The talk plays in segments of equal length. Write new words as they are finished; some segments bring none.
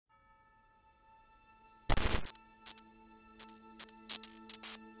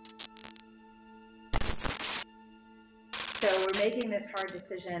So we're making this hard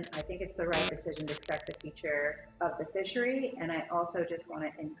decision. I think it's the right decision to protect the future of the fishery. And I also just want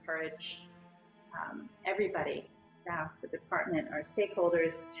to encourage everybody, staff, the department, our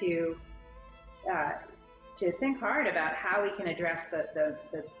stakeholders to think hard about how we can address the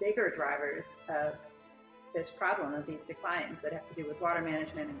bigger drivers of this problem of these declines that have to do with water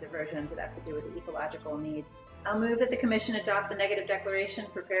management and diversions, that have to do with the ecological needs. I'll move that the Commission adopt the negative declaration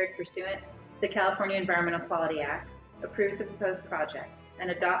prepared pursuant to the California Environmental Quality Act, approves the proposed project, and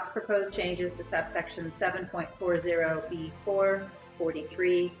adopts proposed changes to subsections 7.40B4,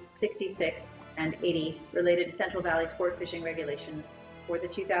 43, 66, and 80 related to Central Valley sport fishing regulations for the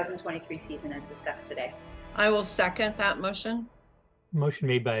 2023 season as discussed today. I will second that motion. Motion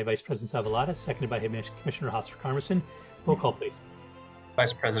made by Vice President Zavaleta, seconded by Commissioner Hostler-Carmerson. Roll call, please.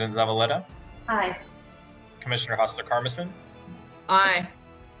 Vice President Zavaleta. Aye. Commissioner Hostler-Carmerson. Aye.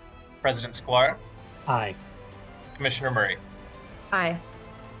 President Sklar. Aye. Commissioner Murray. Aye.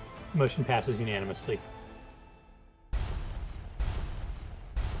 Motion passes unanimously.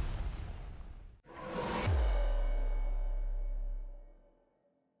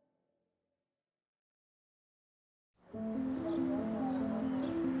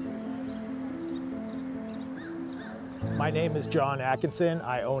 My name is John Atkinson.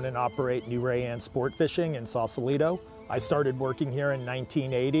 I own and operate New Rayanne Sport Fishing in Sausalito. I started working here in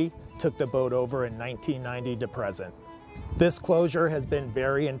 1980, took the boat over in 1990 to present. This closure has been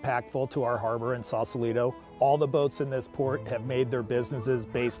very impactful to our harbor in Sausalito. All the boats in this port have made their businesses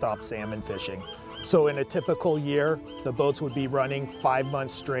based off salmon fishing. So in a typical year, the boats would be running 5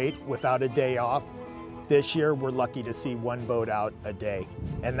 months straight without a day off. This year, we're lucky to see one boat out a day,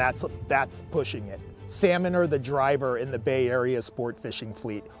 and that's pushing it. Salmon are the driver in the Bay Area sport fishing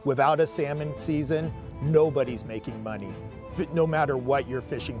fleet. Without a salmon season, nobody's making money, no matter what you're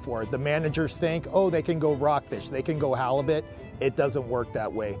fishing for. The managers think, oh, they can go rockfish, they can go halibut. It doesn't work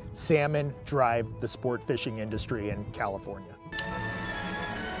that way. Salmon drive the sport fishing industry in California.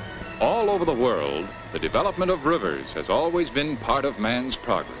 All over the world, the development of rivers has always been part of man's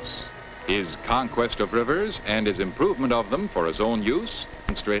progress. His conquest of rivers and his improvement of them for his own use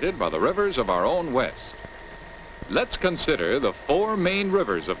demonstrated by the rivers of our own West. Let's consider the 4 main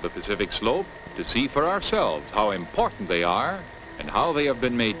rivers of the Pacific Slope to see for ourselves how important they are and how they have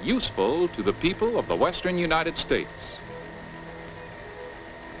been made useful to the people of the western United States.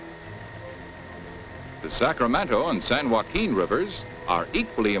 The Sacramento and San Joaquin rivers are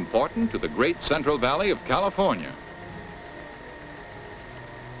equally important to the great Central Valley of California.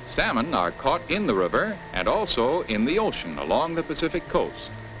 Salmon are caught in the river and also in the ocean along the Pacific coast.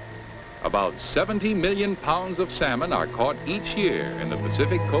 About 70 million pounds of salmon are caught each year in the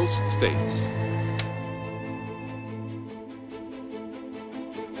Pacific coast states.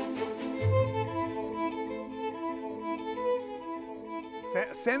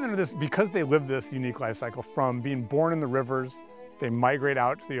 Salmon are because they live this unique life cycle from being born in the rivers, they migrate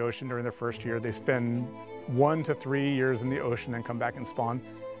out to the ocean during their first year, they spend 1 to 3 years in the ocean, then come back and spawn.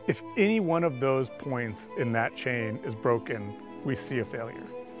 If any one of those points in that chain is broken, we see a failure.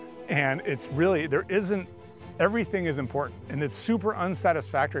 And it's really, everything is important, and it's super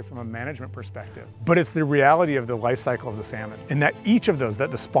unsatisfactory from a management perspective. But it's the reality of the life cycle of the salmon, and that each of those,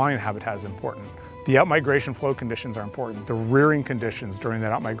 that the spawning habitat is important. The outmigration flow conditions are important, the rearing conditions during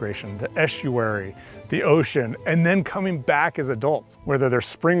that outmigration, the estuary, the ocean, and then coming back as adults, whether they're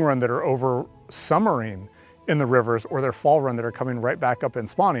spring run that are over summering in the rivers or their fall run that are coming right back up and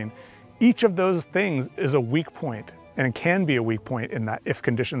spawning. Each of those things is a weak point, and it can be a weak point in that if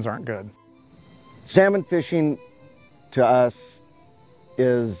conditions aren't good. Salmon fishing to us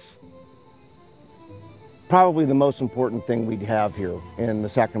is probably the most important thing we have here in the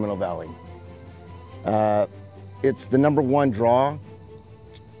Sacramento Valley. It's the #1 draw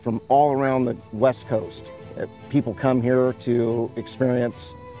from all around the West Coast. People come here to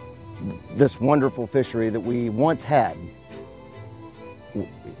experience this wonderful fishery that we once had.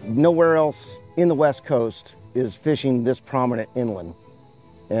 Nowhere else in the West Coast is fishing this prominent inland.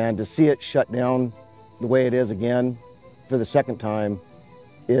 And to see it shut down the way it is again for the second time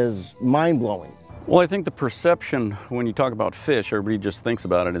is mind-blowing. Well, I think the perception when you talk about fish, everybody just thinks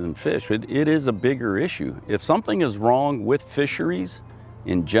about it as in fish. It is a bigger issue. If something is wrong with fisheries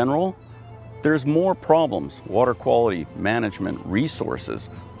in general, there's more problems. Water quality, management, resources,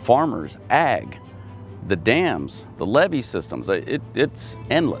 farmers, ag, the dams, the levee systems, it's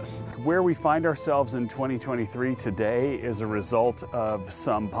endless. Where we find ourselves in 2023 today is a result of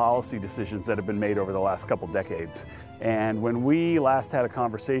some policy decisions that have been made over the last couple decades. And when we last had a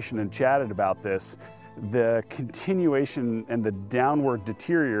conversation and chatted about this, the continuation and the downward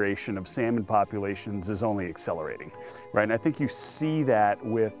deterioration of salmon populations is only accelerating, right? And I think you see that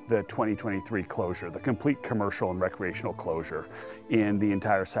with the 2023 closure, the complete commercial and recreational closure in the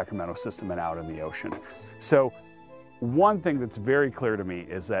entire Sacramento system and out in the ocean. So one thing that's very clear to me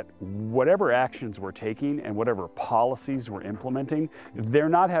is that whatever actions we're taking and whatever policies we're implementing, they're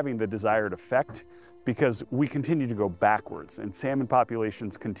not having the desired effect because we continue to go backwards and salmon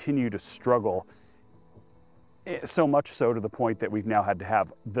populations continue to struggle, so much so to the point that we've now had to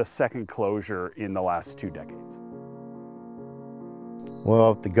have the second closure in the last 2 decades.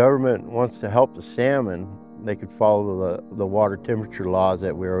 Well, if the government wants to help the salmon, they could follow the water temperature laws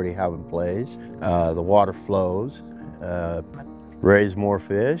that we already have in place. The water flows, raise more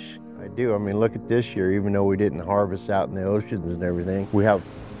fish. I do. I mean, look at this year, even though we didn't harvest out in the oceans and everything, we have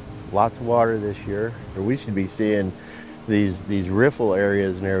lots of water this year. Or we should be seeing these riffle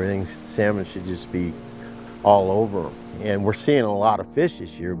areas and everything. Salmon should just be all over them. And we're seeing a lot of fish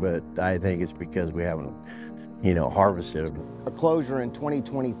this year, but I think it's because we haven't, harvested them. A closure in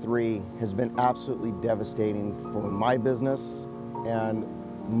 2023 has been absolutely devastating for my business and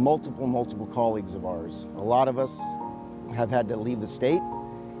multiple colleagues of ours. A lot of us have had to leave the state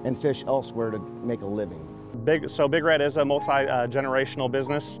and fish elsewhere to make a living. Big Red is a multi-generational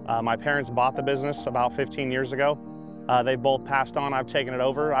business. My parents bought the business about 15 years ago. They both passed on. I've taken it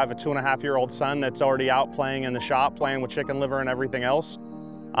over. I have a 2.5-year-old son that's already out playing in the shop, playing with chicken liver and everything else.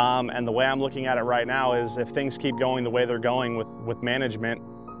 And the way I'm looking at it right now is if things keep going the way they're going with management,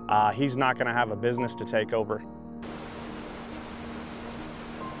 he's not going to have a business to take over.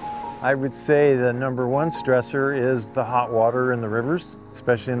 I would say the #1 stressor is the hot water in the rivers,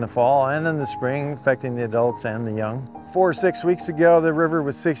 especially in the fall and in the spring, affecting the adults and the young. 4 or 6 weeks ago, the river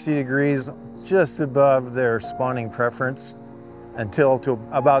was 60 degrees, just above their spawning preference. Until to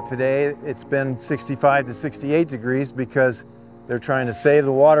about today, it's been 65 to 68 degrees because they're trying to save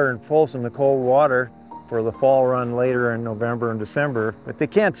the water in Folsom, the cold water, for the fall run later in November and December. But they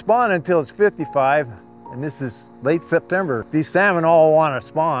can't spawn until it's 55. And this is late September. These salmon all want to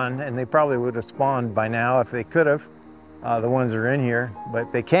spawn, and they probably would have spawned by now if they could have, the ones that are in here,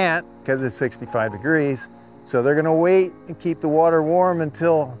 but they can't because it's 65 degrees. So they're gonna wait and keep the water warm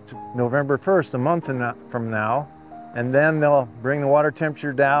until November 1st, a month from now, and then they'll bring the water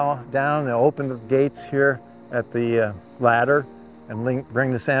temperature down, they'll open the gates here at the ladder and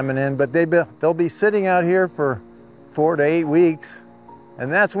bring the salmon in, but they'll be sitting out here for 4 to 8 weeks.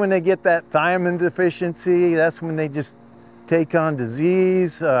 And that's when they get that thiamine deficiency. That's when they just take on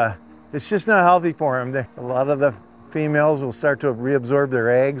disease. It's just not healthy for them. A lot of the females will start to reabsorb their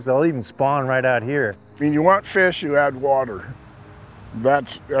eggs. They'll even spawn right out here. I mean, you want fish, you add water.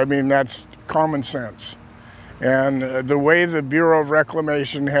 That's common sense. And the way the Bureau of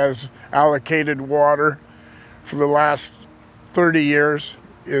Reclamation has allocated water for the last 30 years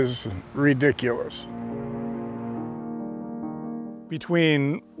is ridiculous.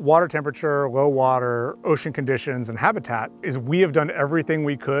 Between water temperature, low water, ocean conditions, and habitat, is we have done everything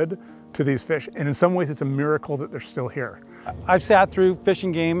we could to these fish. And in some ways, it's a miracle that they're still here. I've sat through Fish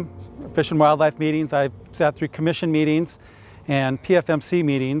and Wildlife meetings. I've sat through commission meetings and PFMC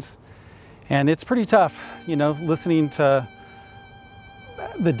meetings. And it's pretty tough, listening to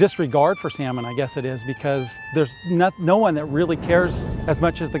the disregard for salmon, I guess it is, because there's no one that really cares as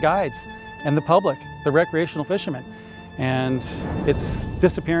much as the guides and the public, the recreational fishermen. And it's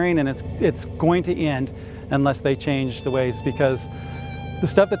disappearing, and it's going to end unless they change the ways, because the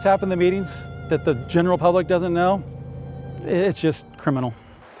stuff that's happened in the meetings that the general public doesn't know, it's just criminal.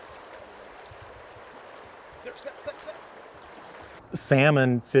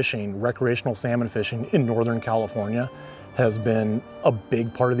 Salmon fishing, recreational salmon fishing in Northern California has been a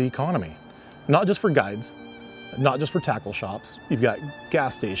big part of the economy. Not just for guides, not just for tackle shops. You've got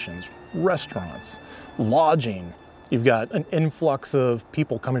gas stations, restaurants, lodging. You've got an influx of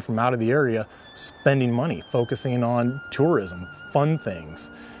people coming from out of the area spending money, focusing on tourism, fun things.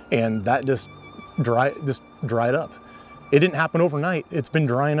 And that just dried up. It didn't happen overnight. It's been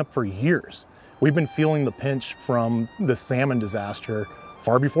drying up for years. We've been feeling the pinch from the salmon disaster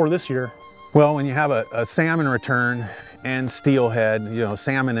far before this year. Well, when you have a salmon return and steelhead,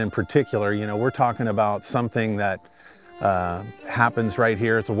 salmon in particular, we're talking about something that happens right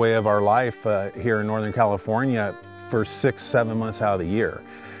here. It's a way of our life here in Northern California for 6-7 months out of the year.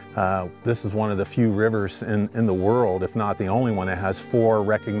 This is one of the few rivers in the world, if not the only one, that has 4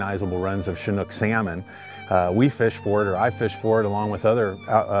 recognizable runs of Chinook salmon. We fish for it, or I fish for it along with other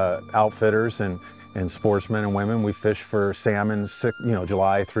outfitters, and And sportsmen and women, we fish for salmon,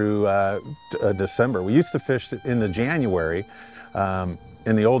 July through December. We used to fish into January.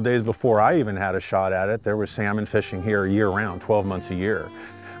 In the old days before I even had a shot at it, there was salmon fishing here year-round, 12 months a year.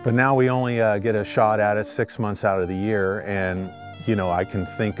 But now we only get a shot at it 6 months out of the year. And, I can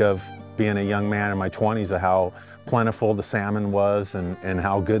think of being a young man in my 20s of how plentiful the salmon was and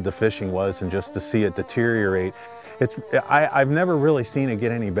how good the fishing was, and just to see it deteriorate. I've never really seen it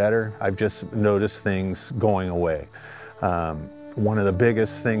get any better. I've just noticed things going away. One of the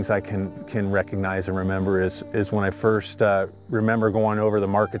biggest things I can recognize and remember is when I first remember going over the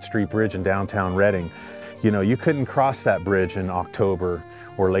Market Street Bridge in downtown Reading. You couldn't cross that bridge in October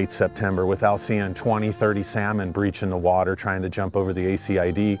or late September without seeing 20, 30 salmon breaching the water trying to jump over the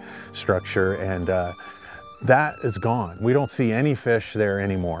ACID structure, and that is gone. We don't see any fish there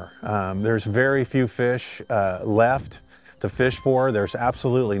anymore. There's very few fish left to fish for. There's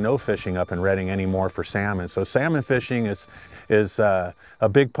absolutely no fishing up in Reading anymore for salmon. So salmon fishing is a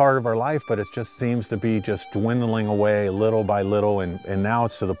big part of our life, but it just seems to be just dwindling away little by little, and now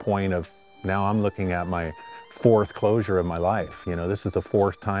it's to the point of, now I'm looking at my 4th closure of my life. This is the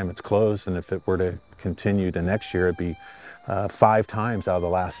 4th time it's closed, and if it were to continue to next year, it'd be 5 times out of the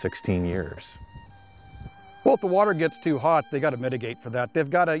last 16 years. Well, if the water gets too hot, they got to mitigate for that. They've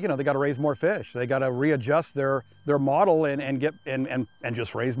got to, they got to raise more fish. They got to readjust their model and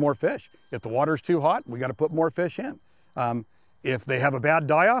just raise more fish. If the water's too hot, we got to put more fish in. If they have a bad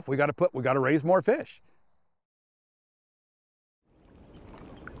die-off, we got to raise more fish.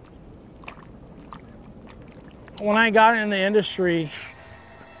 When I got in the industry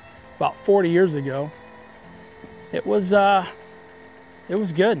about 40 years ago, it was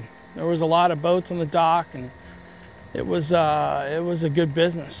good. There was a lot of boats on the dock, and it was a good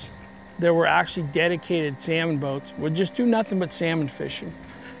business. There were actually dedicated salmon boats. Would just do nothing but salmon fishing.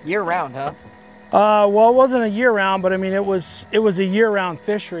 Year round, huh? Well, it wasn't a year round, but I mean, it was a year round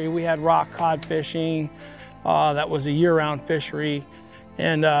fishery. We had rock cod fishing. That was a year round fishery.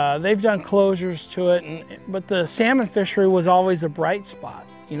 And they've done closures to it, but the salmon fishery was always a bright spot.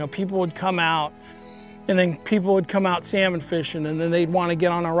 People would come out, and then people would come out salmon fishing, and then they'd want to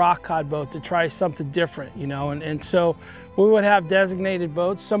get on a rock cod boat to try something different, and so we would have designated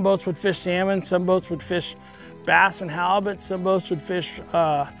boats. Some boats would fish salmon, some boats would fish bass and halibut, some boats would fish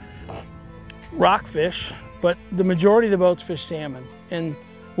rockfish, but the majority of the boats fish salmon. And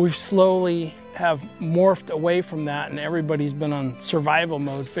we've slowly have morphed away from that, and everybody's been on survival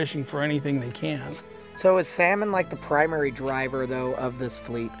mode, fishing for anything they can. So is salmon like the primary driver, though, of this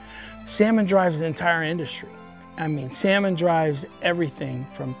fleet? Salmon drives the entire industry. I mean, salmon drives everything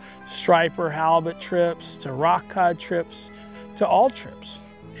from striper, halibut trips, to rock cod trips, to all trips.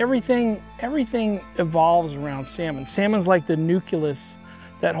 Everything evolves around salmon. Salmon's like the nucleus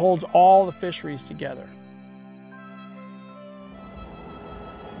that holds all the fisheries together.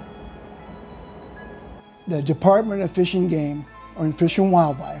 The Department of Fish and Game, or Fish and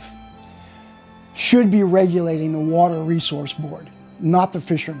Wildlife, should be regulating the Water Resource Board, not the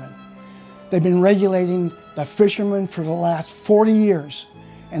fishermen. They've been regulating the fishermen for the last 40 years,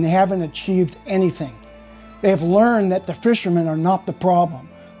 and they haven't achieved anything. They have learned that the fishermen are not the problem.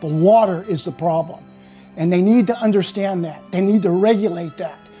 The water is the problem. And they need to understand that. They need to regulate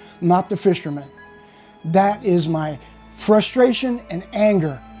that, not the fishermen. That is my frustration and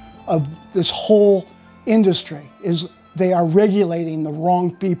anger of this whole industry, is they are regulating the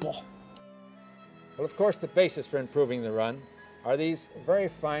wrong people. Well, of course, the basis for improving the run are these very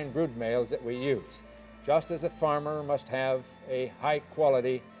fine brood males that we use. Just as a farmer must have a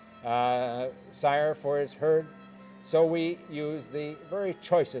high-quality sire for his herd, so we use the very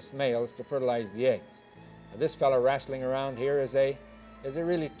choicest males to fertilize the eggs. Now, this fellow wrestling around here is a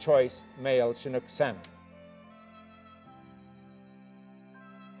really choice male Chinook salmon.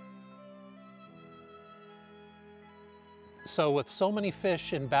 So with so many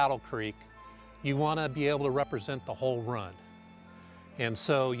fish in Battle Creek, you want to be able to represent the whole run. And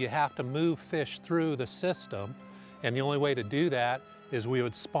so you have to move fish through the system, and the only way to do that is we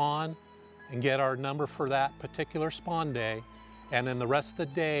would spawn and get our number for that particular spawn day, and then the rest of the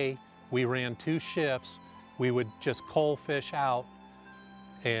day we ran 2 shifts. We would just cull fish out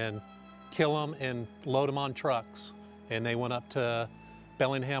and kill them and load them on trucks, and they went up to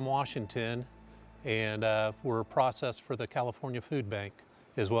Bellingham, Washington, and were processed for the California Food Bank,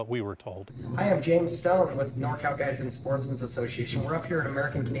 is what we were told. Hi, I'm James Stone with NorCal Guides and Sportsmen's Association. We're up here at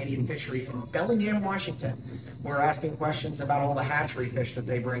American Canadian Fisheries in Bellingham, Washington. We're asking questions about all the hatchery fish that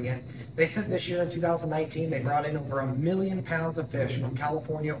they bring in. They said this year in 2019 they brought in over 1 million pounds of fish from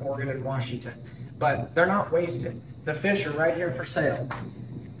California, Oregon, and Washington. But they're not wasted. The fish are right here for sale.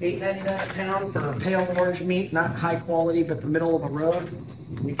 $8.99 a pound for pale orange meat, not high quality, but the middle of the road.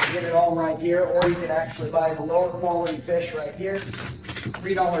 You can get it all right here, or you can actually buy the lower quality fish right here.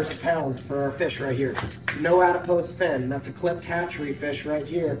 $3 a pound for our fish right here. No adipose fin. That's a clipped hatchery fish right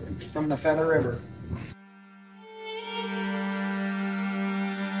here from the Feather River.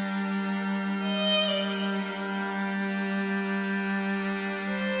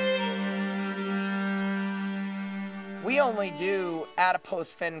 We only do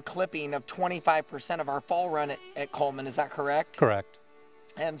adipose fin clipping of 25% of our fall run at Coleman, is that correct? Correct.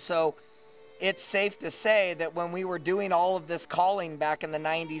 And so it's safe to say that when we were doing all of this calling back in the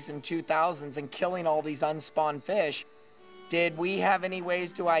 90s and 2000s and killing all these unspawned fish, did we have any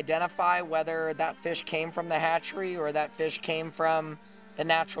ways to identify whether that fish came from the hatchery or that fish came from the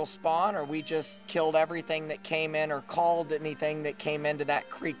natural spawn, or we just killed everything that came in or called anything that came into that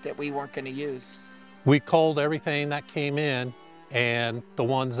creek that we weren't going to use? We culled everything that came in, and the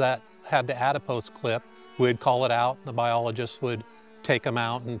ones that had the adipose clip, we'd call it out, and the biologists would take them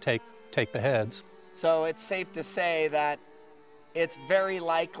out and take the heads. So it's safe to say that it's very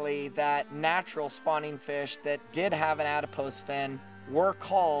likely that natural spawning fish that did have an adipose fin were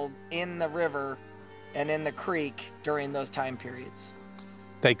called in the river and in the creek during those time periods.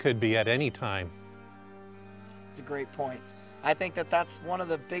 They could be at any time. It's a great point. I think that that's one of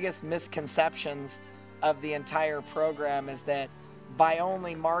the biggest misconceptions of the entire program, is that by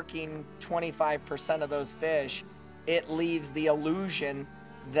only marking 25% of those fish, it leaves the illusion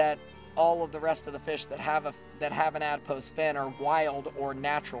that all of the rest of the fish that have an adipose fin are wild or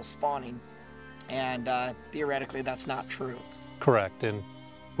natural spawning, and theoretically that's not true. Correct. And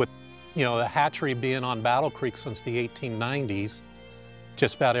with the hatchery being on Battle Creek since the 1890s,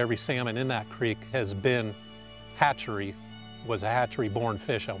 just about every salmon in that creek has been was a hatchery born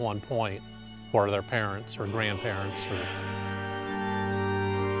fish at one point, or their parents or grandparents.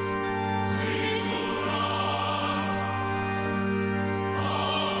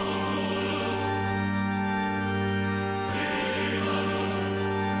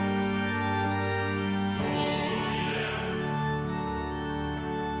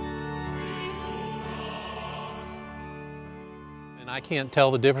 And I can't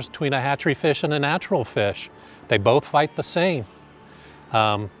tell the difference between a hatchery fish and a natural fish. They both fight the same.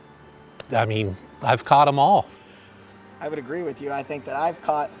 I mean, I've caught them all. I would agree with you. I think that I've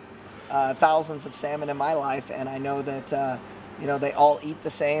caught thousands of salmon in my life, and I know that they all eat the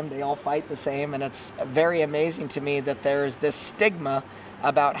same, they all fight the same, and it's very amazing to me that there's this stigma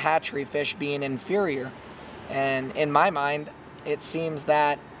about hatchery fish being inferior. And in my mind, it seems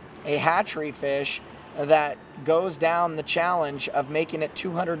that a hatchery fish that goes down the challenge of making it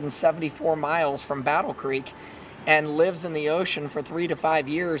 274 miles from Battle Creek and lives in the ocean for 3 to 5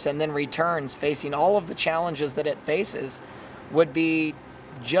 years and then returns facing all of the challenges that it faces would be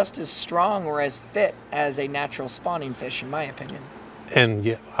just as strong or as fit as a natural spawning fish, in my opinion. And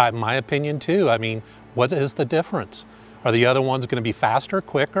yeah, my opinion too. I mean, what is the difference? Are the other ones going to be faster,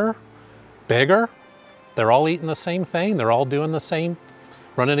 quicker, bigger? They're all eating the same thing. They're all doing the same,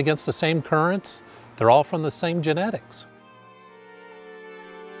 running against the same currents. They're all from the same genetics.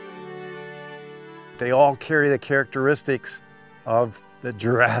 They all carry the characteristics of the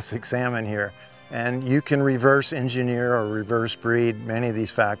Jurassic salmon here. And you can reverse engineer or reverse breed many of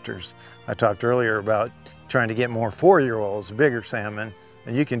these factors. I talked earlier about trying to get more 4-year-olds, bigger salmon,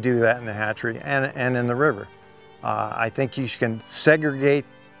 and you can do that in the hatchery and in the river. I think you can segregate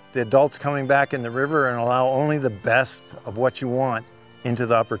the adults coming back in the river and allow only the best of what you want into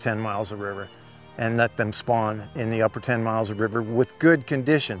the upper 10 miles of river, and let them spawn in the upper 10 miles of river with good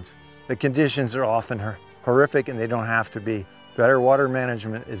conditions. The conditions are often horrific, and they don't have to be. Better water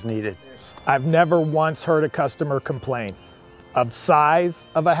management is needed. I've never once heard a customer complain of size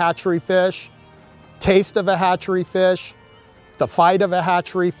of a hatchery fish, taste of a hatchery fish, the fight of a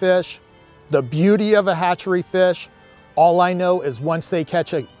hatchery fish, the beauty of a hatchery fish. All I know is once they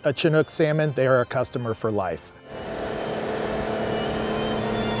catch a Chinook salmon, they are a customer for life.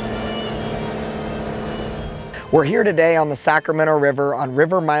 We're here today on the Sacramento River on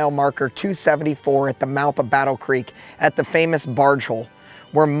River Mile Marker 274 at the mouth of Battle Creek at the famous Barge Hole,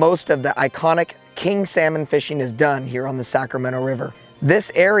 where most of the iconic king salmon fishing is done here on the Sacramento River. This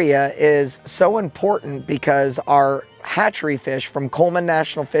area is so important because our hatchery fish from Coleman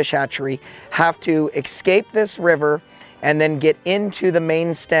National Fish Hatchery have to escape this river and then get into the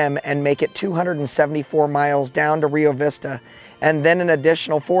main stem and make it 274 miles down to Rio Vista, and then an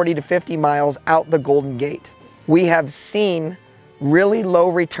additional 40 to 50 miles out the Golden Gate. We have seen really low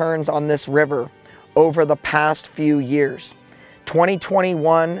returns on this river over the past few years.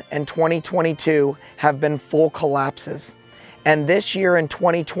 2021 and 2022 have been full collapses. And this year in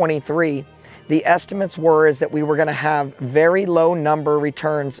 2023, the estimates were is that we were going to have very low number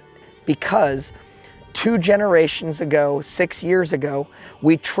returns because 2 generations ago, 6 years ago,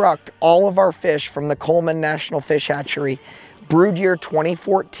 we trucked all of our fish from the Coleman National Fish Hatchery, brood year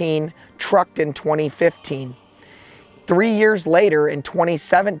 2014, trucked in 2015. 3 years later, in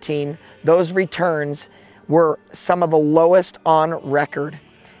 2017, those returns were some of the lowest on record.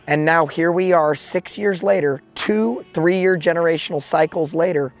 And now here we are 6 years later, 2 3-year generational cycles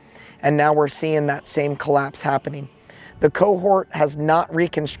later, and now we're seeing that same collapse happening. The cohort has not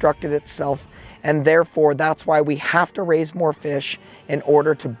reconstructed itself, and therefore that's why we have to raise more fish in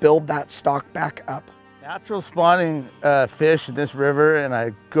order to build that stock back up. Natural spawning fish in this river, and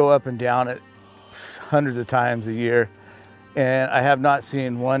I go up and down it hundreds of times a year, and I have not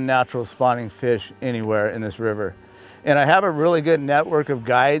seen one natural spawning fish anywhere in this river. And I have a really good network of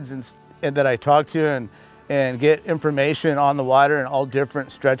guides and that I talk to and get information on the water and all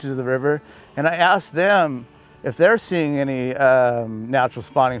different stretches of the river. And I ask them if they're seeing any natural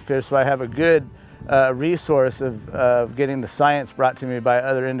spawning fish, so I have a good resource of getting the science brought to me by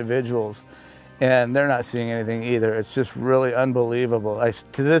other individuals. And they're not seeing anything either. It's just really unbelievable.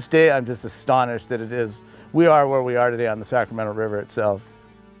 To this day, I'm just astonished that we are where we are today on the Sacramento River itself.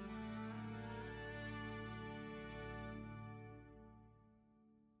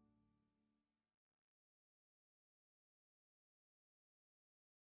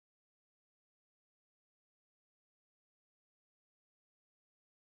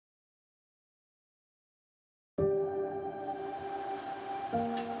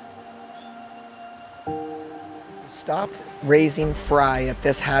 Stopped raising fry at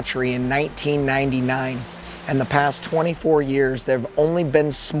this hatchery in 1999, and the past 24 years there have only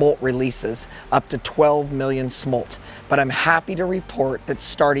been smolt releases, up to 12 million smolt. But I'm happy to report that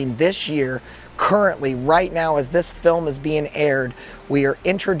starting this year, currently right now as this film is being aired, we are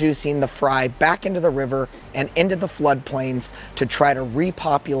introducing the fry back into the river and into the floodplains to try to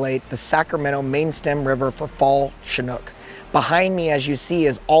repopulate the Sacramento main stem river for fall Chinook. Behind me, as you see,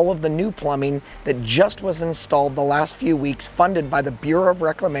 is all of the new plumbing that just was installed the last few weeks, funded by the Bureau of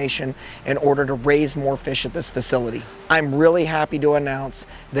Reclamation in order to raise more fish at this facility. I'm really happy to announce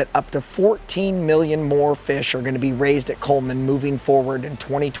that up to 14 million more fish are going to be raised at Coleman moving forward in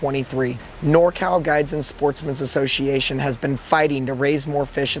 2023. NorCal Guides and Sportsmen's Association has been fighting to raise more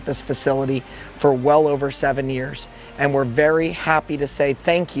fish at this facility for well over 7 years, and we're very happy to say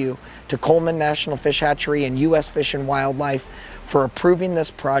thank you to Coleman National Fish Hatchery and U.S. Fish and Wildlife for approving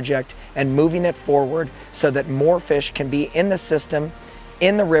this project and moving it forward so that more fish can be in the system,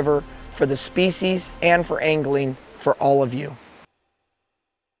 in the river, for the species and for angling for all of you.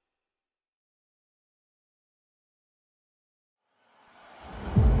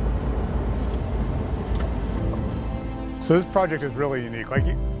 So this project is really unique.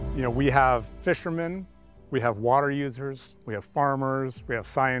 We have fishermen, we have water users, we have farmers, we have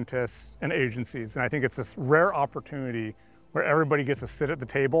scientists and agencies. And I think it's this rare opportunity where everybody gets to sit at the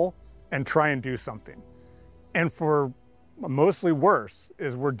table and try and do something. And for mostly worse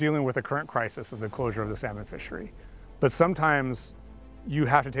is we're dealing with the current crisis of the closure of the salmon fishery. But sometimes you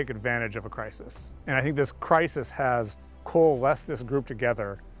have to take advantage of a crisis. And I think this crisis has coalesced this group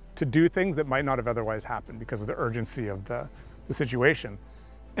together to do things that might not have otherwise happened because of the urgency of the situation.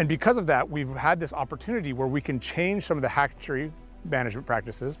 And because of that, we've had this opportunity where we can change some of the hatchery management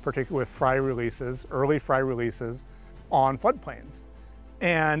practices, particularly with fry releases, early fry releases on floodplains.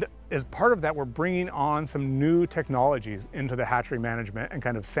 And as part of that, we're bringing on some new technologies into the hatchery management and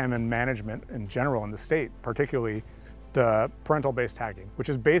kind of salmon management in general in the state, particularly the parental-based tagging, which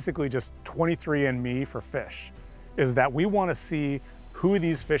is basically just 23andMe for fish, is that we want to see who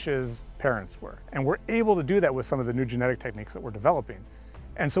these fish's parents were. And we're able to do that with some of the new genetic techniques that we're developing.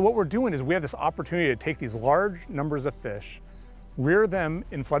 And so what we're doing is we have this opportunity to take these large numbers of fish, rear them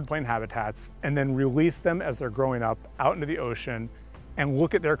in floodplain habitats, and then release them as they're growing up out into the ocean and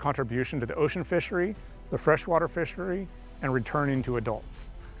look at their contribution to the ocean fishery, the freshwater fishery, and returning to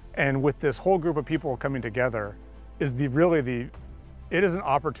adults. And with this whole group of people coming together is it is an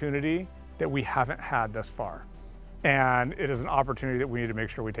opportunity that we haven't had thus far. And it is an opportunity that we need to make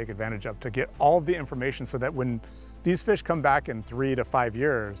sure we take advantage of to get all of the information so that when these fish come back in 3 to 5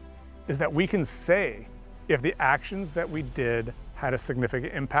 years, is that we can say if the actions that we did had a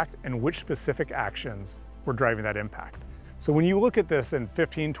significant impact and which specific actions were driving that impact. So when you look at this in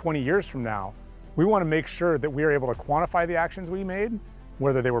 15, 20 years from now, we want to make sure that we are able to quantify the actions we made,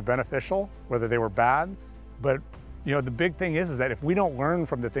 whether they were beneficial, whether they were bad. But the big thing is that if we don't learn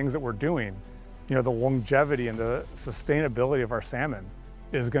from the things that we're doing, the longevity and the sustainability of our salmon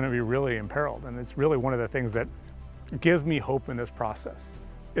is going to be really imperiled. And it's really one of the things that gives me hope in this process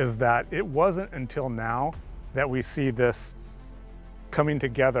is that it wasn't until now that we see this coming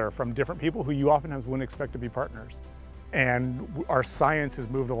together from different people who you oftentimes wouldn't expect to be partners. And our science has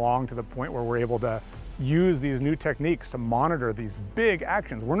moved along to the point where we're able to use these new techniques to monitor these big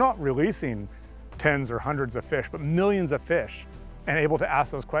actions. We're not releasing tens or hundreds of fish, but millions of fish, and able to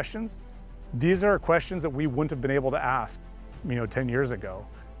ask those questions. These are questions that we wouldn't have been able to ask, 10 years ago,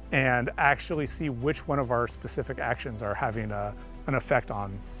 and actually see which one of our specific actions are having an effect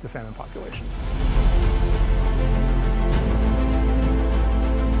on the salmon population.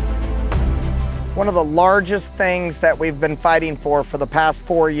 One of the largest things that we've been fighting for the past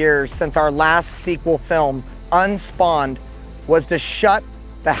 4 years since our last sequel film, Unspawned, was to shut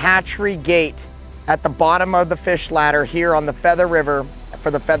the hatchery gate at the bottom of the fish ladder here on the Feather River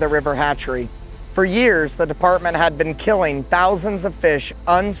for the Feather River hatchery. For years, the department had been killing thousands of fish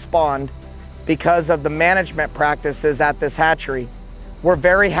unspawned because of the management practices at this hatchery. We're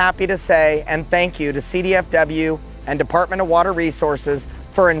very happy to say and thank you to CDFW and Department of Water Resources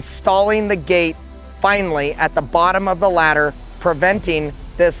for installing the gate finally at the bottom of the ladder, preventing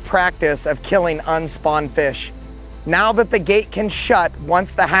this practice of killing unspawned fish. Now that the gate can shut,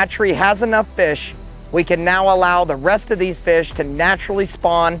 once the hatchery has enough fish, we can now allow the rest of these fish to naturally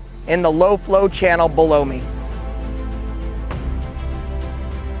spawn in the low flow channel below me.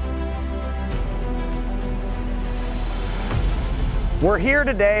 We're here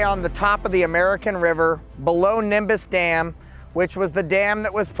today on the top of the American River below Nimbus Dam, which was the dam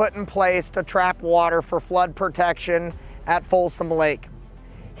that was put in place to trap water for flood protection at Folsom Lake.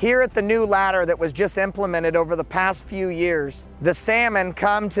 Here at the new ladder that was just implemented over the past few years, the salmon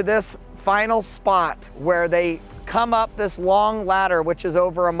come to this final spot where they come up this long ladder, which is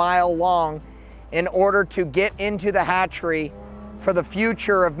over a mile long, in order to get into the hatchery for the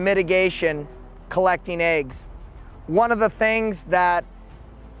future of mitigation, collecting eggs. One of the things that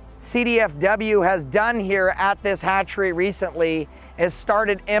CDFW has done here at this hatchery recently is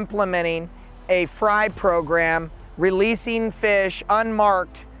started implementing a fry program, releasing fish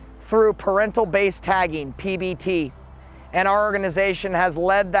unmarked through parental-based tagging, PBT. And our organization has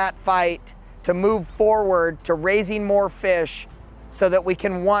led that fight to move forward to raising more fish so that we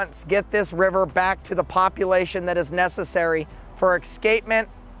can once get this river back to the population that is necessary for escapement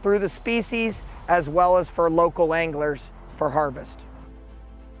through the species as well as for local anglers for harvest.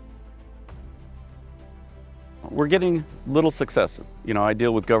 We're getting little success. I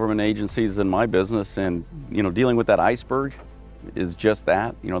deal with government agencies in my business, and dealing with that iceberg is just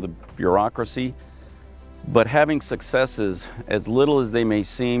that, the bureaucracy. But having successes, as little as they may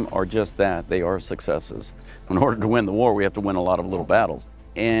seem, are just that. They are successes. In order to win the war, we have to win a lot of little battles.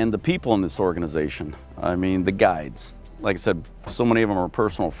 And the people in this organization, the guides, like I said, so many of them are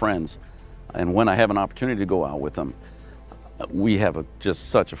personal friends. And when I have an opportunity to go out with them, we have just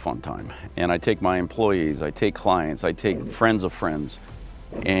such a fun time. And I take my employees, I take clients, I take friends of friends.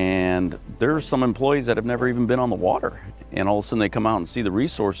 And there are some employees that have never even been on the water. And all of a sudden they come out and see the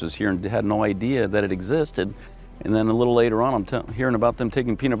resources here and had no idea that it existed. And then a little later on, I'm hearing about them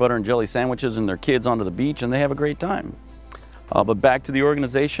taking peanut butter and jelly sandwiches and their kids onto the beach, and they have a great time. But back to the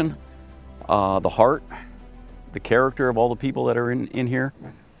organization, the heart, the character of all the people that are in here,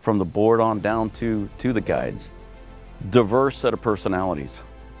 from the board on down to the guides. Diverse set of personalities.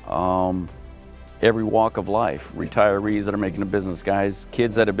 Every walk of life. Retirees that are making a business, guys,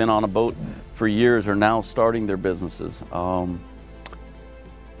 kids that have been on a boat for years are now starting their businesses.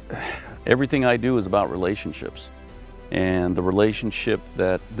 Everything I do is about relationships. And the relationship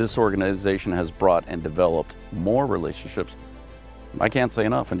that this organization has brought and developed, more relationships, I can't say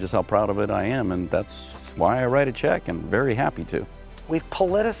enough, and just how proud of it I am, and that's why I write a check, and very happy to. We've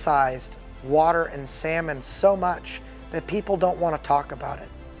politicized water and salmon so much that people don't want to talk about it.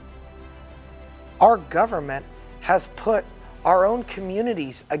 Our government has put our own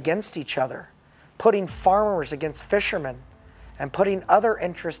communities against each other, putting farmers against fishermen, and putting other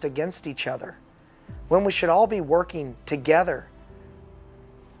interests against each other, when we should all be working together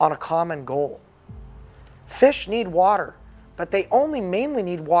on a common goal. Fish need water, but they only mainly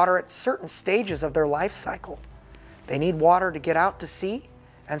need water at certain stages of their life cycle. They need water to get out to sea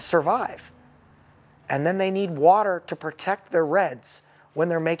and survive. And then they need water to protect their redds when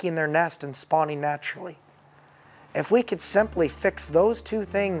they're making their nest and spawning naturally. If we could simply fix those two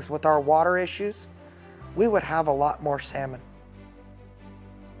things with our water issues, we would have a lot more salmon.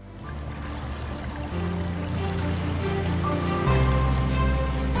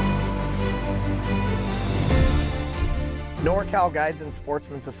 NorCal Guides and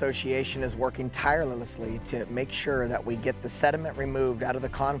Sportsmen's Association is working tirelessly to make sure that we get the sediment removed out of the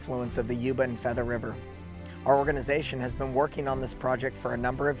confluence of the Yuba and Feather River. Our organization has been working on this project for a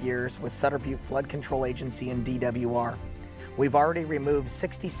number of years with Sutter Butte Flood Control Agency and DWR. We've already removed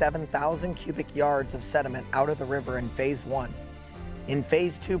 67,000 cubic yards of sediment out of the river in Phase 1. In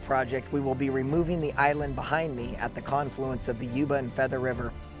Phase 2 project, we will be removing the island behind me at the confluence of the Yuba and Feather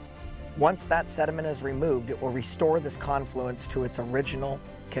River. Once that sediment is removed, it will restore this confluence to its original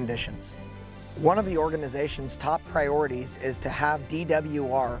conditions. One of the organization's top priorities is to have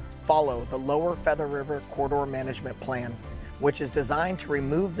DWR follow the Lower Feather River Corridor Management Plan, which is designed to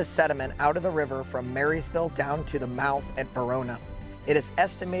remove the sediment out of the river from Marysville down to the mouth at Verona. It is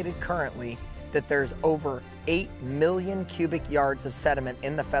estimated currently that there's over 8 million cubic yards of sediment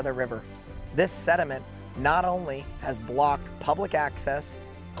in the Feather River. This sediment not only has blocked public access,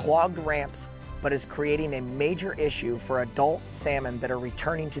 clogged ramps, but is creating a major issue for adult salmon that are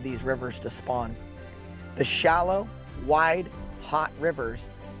returning to these rivers to spawn. The shallow, wide, hot rivers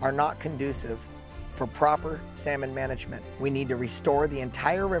are not conducive for proper salmon management. We need to restore the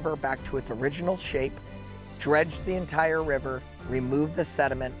entire river back to its original shape, dredge the entire river, remove the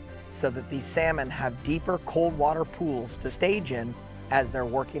sediment so that these salmon have deeper cold water pools to stage in as they're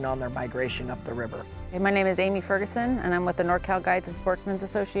working on their migration up the river. My name is Amy Ferguson and I'm with the NorCal Guides and Sportsmen's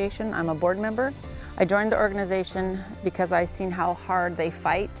Association. I'm a board member. I joined the organization because I've seen how hard they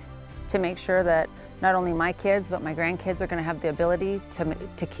fight to make sure that not only my kids but my grandkids are going to have the ability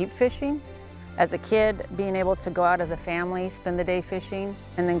to keep fishing. As a kid, being able to go out as a family, spend the day fishing,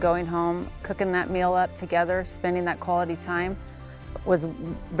 and then going home, cooking that meal up together, spending that quality time was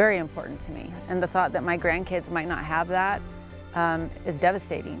very important to me. And the thought that my grandkids might not have that is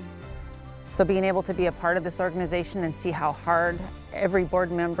devastating. So being able to be a part of this organization and see how hard every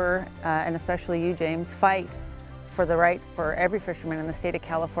board member, and especially you, James, fight for the right for every fisherman in the state of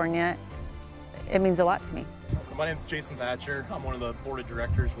California, it means a lot to me. My name is Jason Thatcher. I'm one of the board of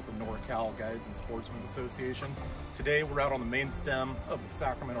directors with the NorCal Guides and Sportsmen's Association. Today we're out on the main stem of the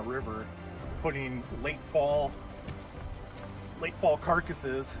Sacramento River putting late fall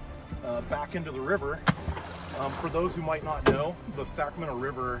carcasses back into the river. For those who might not know, the Sacramento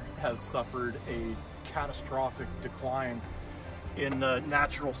River has suffered a catastrophic decline in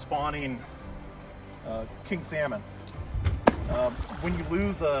natural spawning king salmon. When you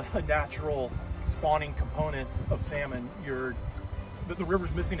lose a natural spawning component of salmon, the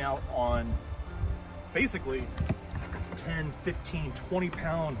river's missing out on basically 10, 15, 20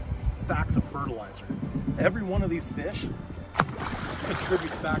 pound sacks of fertilizer. Every one of these fish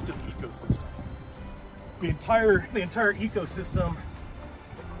contributes back to the ecosystem. The entire ecosystem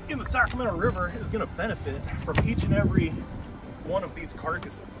in the Sacramento River is going to benefit from each and every one of these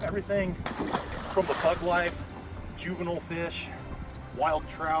carcasses. Everything from the bug life, juvenile fish, wild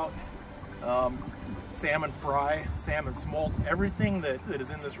trout, salmon fry, salmon smolt, everything that is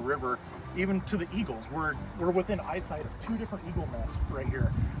in this river, even to the eagles. We're within eyesight of 2 different eagle nests right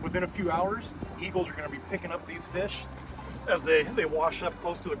here. Within a few hours, eagles are going to be picking up these fish as they wash up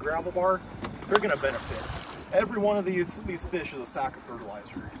close to the gravel bar. They're going to benefit. Every one of these fish is a sack of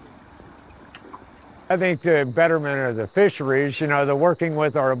fertilizer. I think the betterment of the fisheries, the working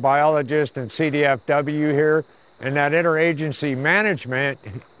with our biologist and CDFW here, and that interagency management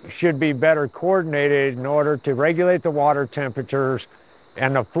should be better coordinated in order to regulate the water temperatures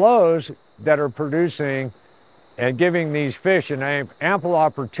and the flows that are producing and giving these fish an ample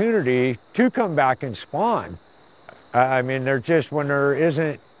opportunity to come back and spawn. I mean, they're just, when there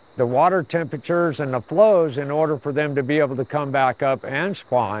isn't the water temperatures and the flows in order for them to be able to come back up and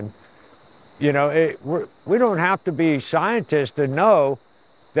spawn, we don't have to be scientists to know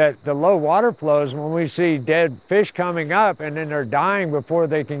that the low water flows, when we see dead fish coming up and then they're dying before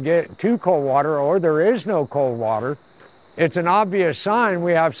they can get to cold water, or there is no cold water, it's an obvious sign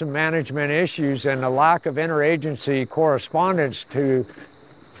we have some management issues and a lack of interagency correspondence to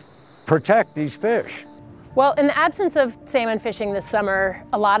protect these fish. Well, in the absence of salmon fishing this summer,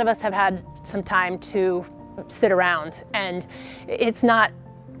 a lot of us have had some time to sit around, and it's not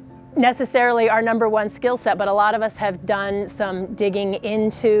necessarily our #1 skill set, but a lot of us have done some digging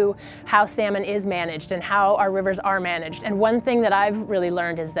into how salmon is managed and how our rivers are managed. And one thing that I've really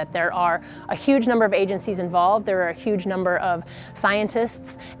learned is that there are a huge number of agencies involved. There are a huge number of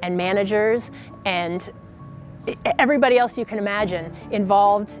scientists and managers and everybody else you can imagine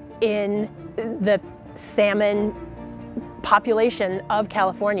involved in the salmon population of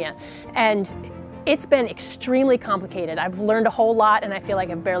California. And it's been extremely complicated. I've learned a whole lot, and I feel like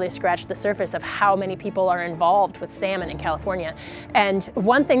I've barely scratched the surface of how many people are involved with salmon in California. And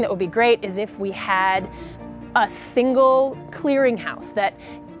one thing that would be great is if we had a single clearinghouse, that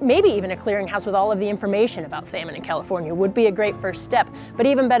maybe even a clearinghouse with all of the information about salmon in California would be a great first step. But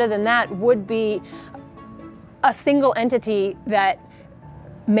even better than that would be a single entity that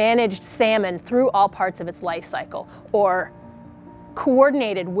managed salmon through all parts of its life cycle, or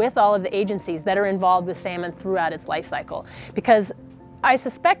coordinated with all of the agencies that are involved with salmon throughout its life cycle. Because I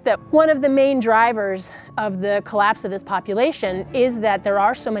suspect that one of the main drivers of the collapse of this population is that there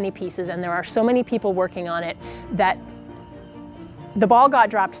are so many pieces and there are so many people working on it that the ball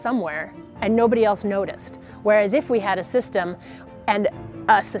got dropped somewhere and nobody else noticed. Whereas if we had a system and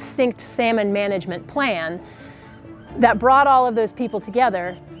a succinct salmon management plan that brought all of those people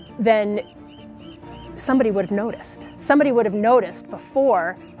together, then somebody would have noticed. Somebody would have noticed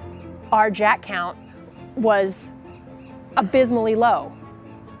before our jack count was abysmally low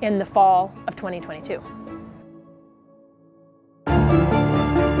in the fall of 2022.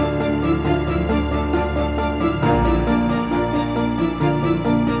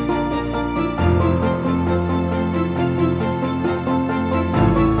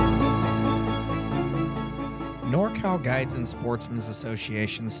 NorCal Guides and Sportsmen's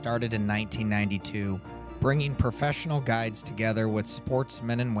Association started in 1992, bringing professional guides together with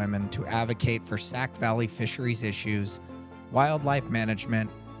sportsmen and women to advocate for Sac Valley fisheries issues, wildlife management,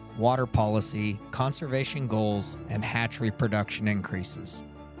 water policy, conservation goals, and hatchery production increases.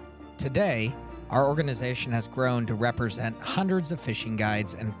 Today, our organization has grown to represent hundreds of fishing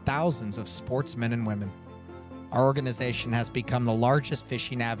guides and thousands of sportsmen and women. Our organization has become the largest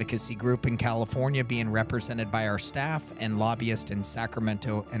fishing advocacy group in California, being represented by our staff and lobbyists in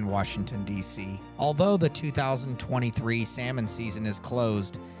Sacramento and Washington, D.C. Although the 2023 salmon season is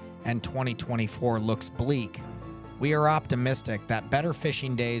closed and 2024 looks bleak, we are optimistic that better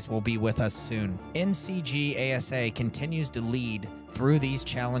fishing days will be with us soon. NCG ASA continues to lead through these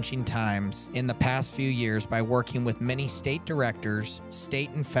challenging times in the past few years by working with many state directors,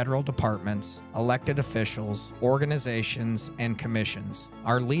 state and federal departments, elected officials, organizations, and commissions.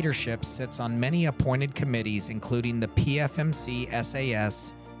 Our leadership sits on many appointed committees, including the PFMC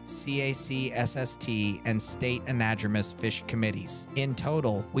SAS, CAC SST, and State Anadromous Fish Committees. In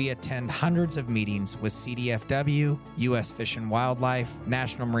total, we attend hundreds of meetings with CDFW, U.S. Fish and Wildlife,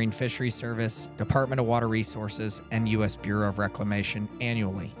 National Marine Fisheries Service, Department of Water Resources, and U.S. Bureau of Reclamation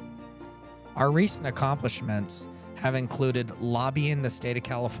annually. Our recent accomplishments have included lobbying the state of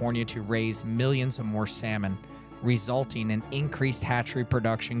California to raise millions of more salmon, resulting in increased hatchery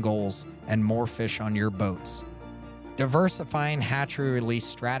production goals and more fish on your boats. Diversifying hatchery release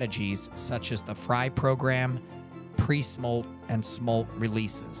strategies such as the fry program, pre-smolt, and smolt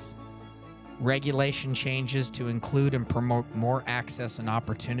releases. Regulation changes to include and promote more access and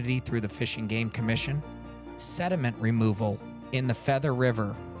opportunity through the Fish and Game Commission. Sediment removal in the Feather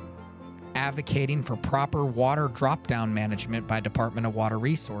River. Advocating for proper water drop-down management by Department of Water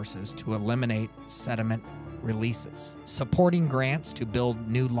Resources to eliminate sediment releases. Supporting grants to build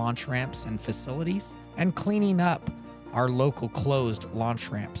new launch ramps and facilities, and cleaning up our local closed launch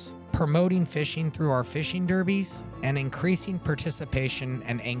ramps, promoting fishing through our fishing derbies, and increasing participation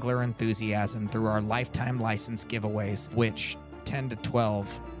and angler enthusiasm through our lifetime license giveaways, which 10 to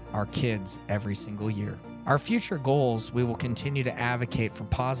 12 are kids every single year. Our future goals, we will continue to advocate for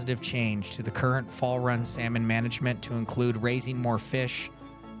positive change to the current fall run salmon management to include raising more fish,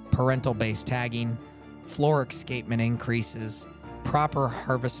 parental-based tagging, floor escapement increases, proper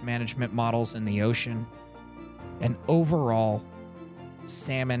harvest management models in the ocean, and overall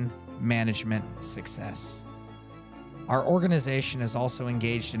salmon management success. Our organization is also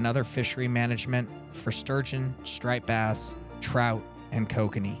engaged in other fishery management for sturgeon, striped bass, trout, and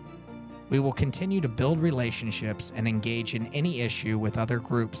kokanee. We will continue to build relationships and engage in any issue with other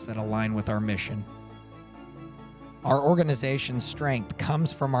groups that align with our mission. Our organization's strength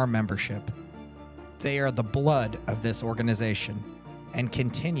comes from our membership. They are the blood of this organization and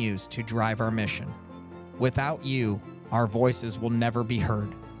continues to drive our mission. Without you, our voices will never be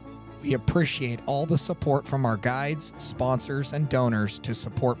heard. We appreciate all the support from our guides, sponsors, and donors to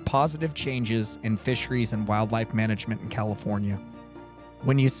support positive changes in fisheries and wildlife management in California.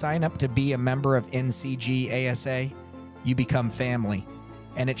 When you sign up to be a member of NCG ASA, you become family,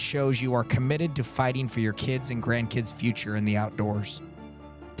 and it shows you are committed to fighting for your kids' and grandkids' future in the outdoors.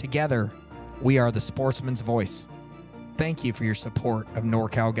 Together, we are the sportsman's voice. Thank you for your support of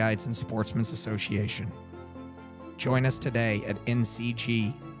NorCal Guides and Sportsmen's Association. Join us today at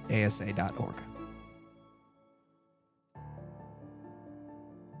ncgasa.org.